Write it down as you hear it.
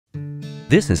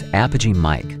This is Apogee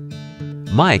MiC.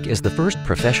 MiC is the first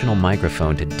professional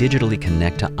microphone to digitally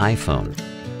connect to iPhone.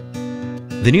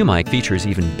 The new mic features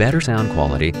even better sound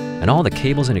quality and all the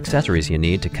cables and accessories you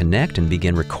need to connect and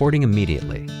begin recording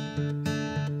immediately.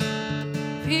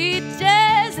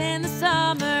 Peaches in the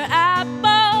summer,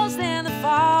 apples in the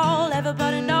fall.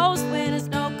 Everybody knows when it's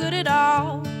no good at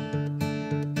all.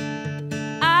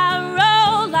 I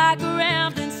roll like a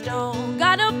rambling stone,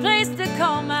 got no place to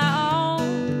call my own.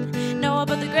 Know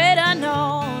about the great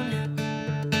unknown.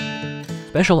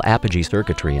 Special Apogee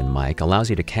circuitry in mic allows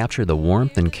you to capture the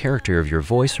warmth and character of your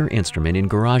voice or instrument in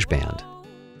GarageBand,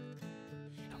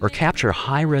 or capture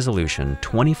high-resolution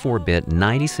 24-bit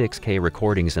 96K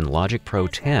recordings in Logic Pro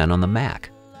 10 on the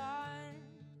Mac.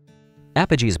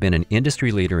 Apogee has been an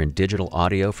industry leader in digital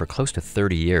audio for close to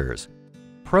 30 years.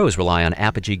 Pros rely on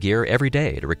Apogee gear every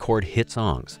day to record hit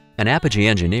songs, and Apogee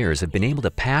engineers have been able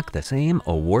to pack the same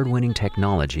award-winning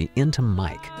technology into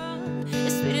mic.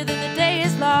 It's sweeter than the day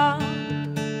is long.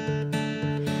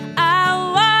 I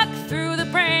walk through the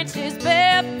branches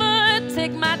barefoot,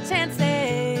 take my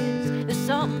chances. There's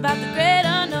something about the great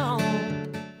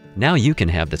unknown. Now you can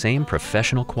have the same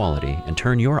professional quality and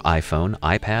turn your iPhone,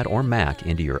 iPad, or Mac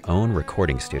into your own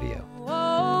recording studio.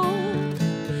 Oh,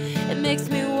 it makes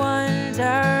me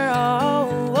wonder,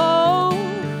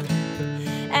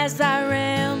 as I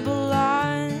ran